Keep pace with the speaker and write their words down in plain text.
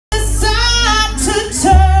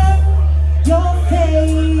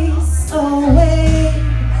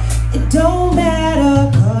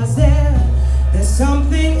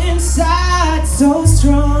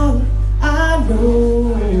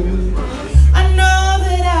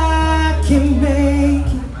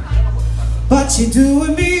you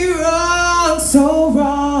doing me wrong, so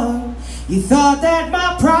wrong. You thought that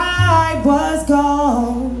my pride was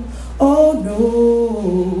gone. Oh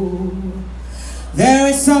no, there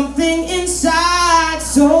is something inside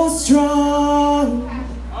so strong.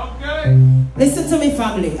 Okay. Listen to me,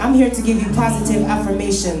 family. I'm here to give you positive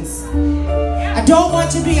affirmations. I don't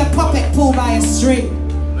want you to be a puppet pulled by a string.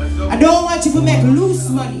 I don't want you to make loose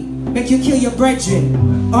money, make you kill your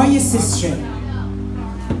brethren or your sister.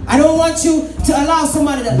 I don't want you to allow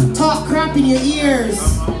somebody to talk crap in your ears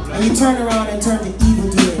and you turn around and turn to evil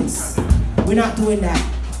doings. We're not doing that.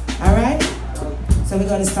 Alright? So we're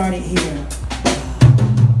gonna start it here.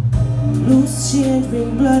 Loose change,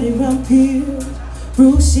 bring bloody rampage.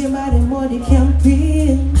 Bruce your body, money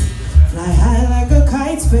campaign. Fly high like a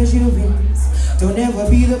kite, spread your wings. Don't ever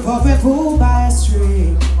be the puppet pulled by a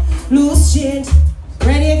string. Loose change.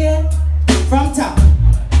 Ready again? From top.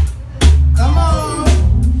 Come on.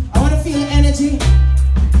 I want to feel the energy.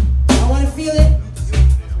 I want to feel it.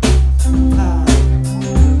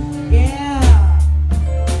 Yeah.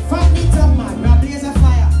 Fuck me up, man. We're gonna blaze a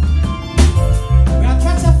fire. We're gonna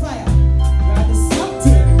catch a fire. We're gonna do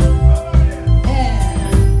something. Yeah.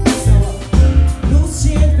 So, loose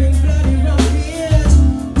change, bring bloody rampage.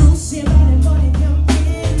 Loose change, body, money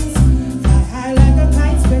campaigns. Fly high like a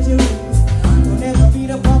kite, spread your wings. Don't ever be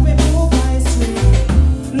the puppet pulled by a string.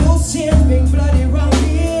 Loose change, bring bloody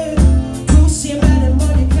rampage. Loose change, body,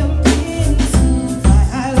 money campaigns. Fly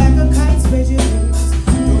high like a kite, spread your wings.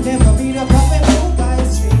 Don't ever be the puppet pulled by a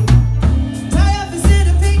string. Tie up and sit a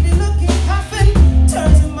pig, they looking happen.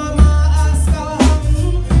 Turn to mama, ask how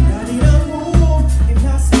happen. Daddy don't move, if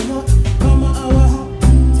not say nothing. Mama, how happen,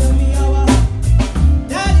 tell me how happen.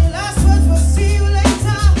 Daddy, last words, we'll see you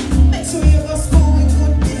later. Make sure you go school with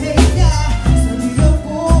good behavior. Study your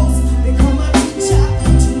goals, become a teacher.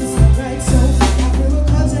 Choose the right soul, after we'll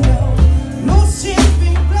cut you down. Loose change,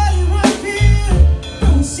 big bloody rampage.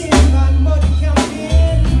 Loose change, bad money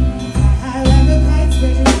campaign. Fly high like a kite,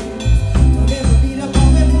 spread your wings. Don't ever be the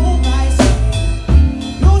puppet pulled by a string.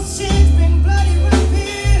 Loose change, big bloody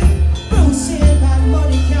rampage. Loose change, bad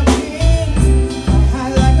money campaign. Fly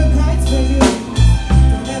high like a kite, spread your wings.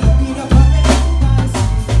 Don't ever be the puppet pulled by a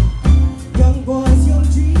string. Young boys, young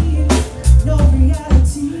dreams, no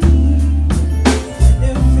reality. When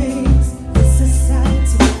they face the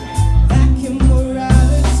society, lacking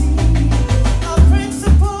morality. Our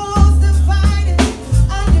principles divided,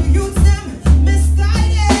 and the youth them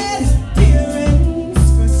misguided. Parents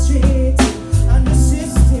frustrated, and the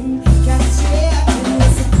system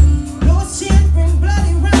castrated. Loose change, bring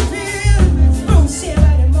bloody rampage. Loose change,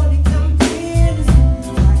 body money campaigns.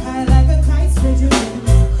 Fly high like a kite, spread your wings.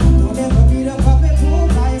 Don't ever be the puppet pulled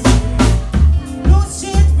by a string. Loose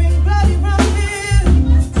change, bring bloody rampage.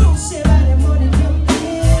 Loose change, body money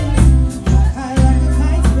campaigns. Fly high like a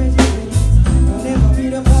kite, spread your wings. Don't ever be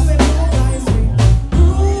the puppet pulled by a string.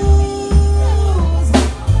 Rules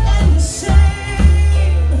and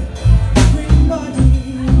shame. Bring body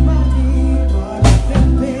campaigns.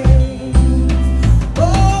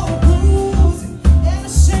 Oh, rules and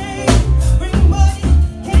shame. Bring body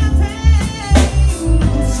campaigns.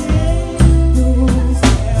 Rules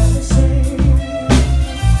and shame.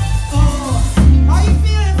 Oh, how you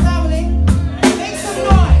feeling, family? Make some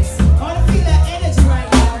noise. I want to feel that energy right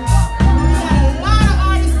now. We got a lot of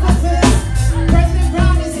artists with us. President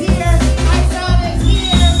Brown is here. Isaiah is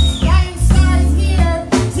here. Lion Star is here.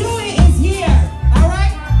 Julie is here. All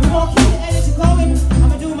right? We're going to keep the energy going. I'm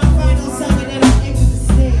going to do my final song and then I'll exit the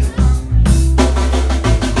stage.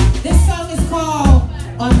 This song is called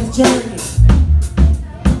On the Journey.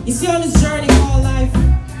 You see, on this journey called life,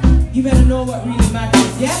 you better know what really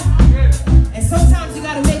matters, yeah? And sometimes you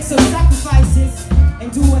gotta make some sacrifices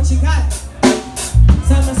and do what you got.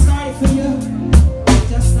 So I'm gonna start it for you,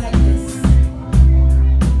 just like this.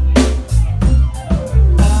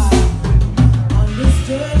 On this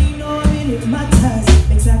journey, no really matters.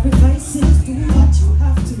 Make sacrifices, do what you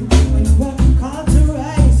have to. When you work hard to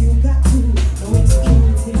rise, you got to. No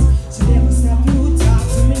insecurities should never stop you. Talk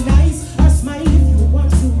to me nice or smile if you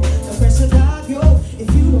want to. No pressure, dog, yo, if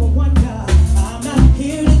you don't want that. I'm not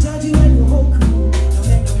here to judge you and your whole crew. Don't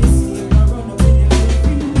make no mistake or run away with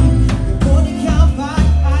you. Your body can't buy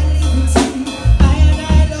liberty. I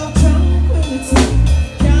love tranquility.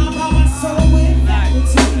 Can't buy my soul with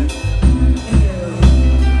vanity.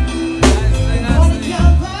 Your body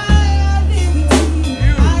can't buy liberty.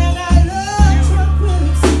 I love tranquility.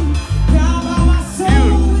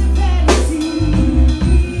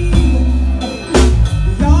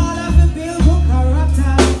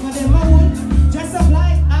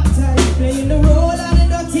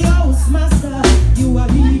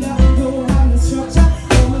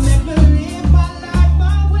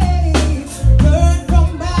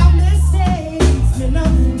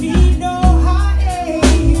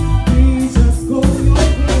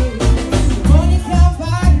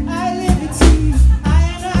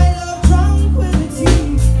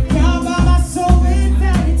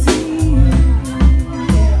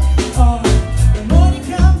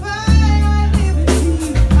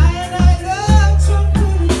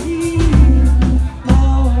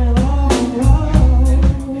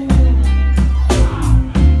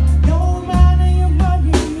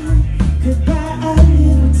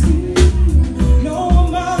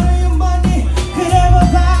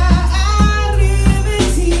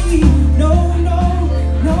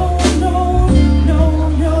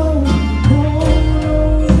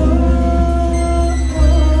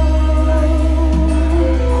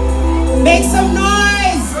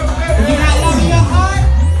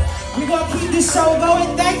 this show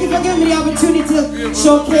going. Thank you for giving me the opportunity to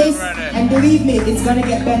showcase. And believe me, it's gonna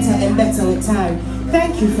get better and better with time.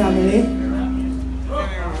 Thank you, family.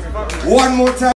 One more time.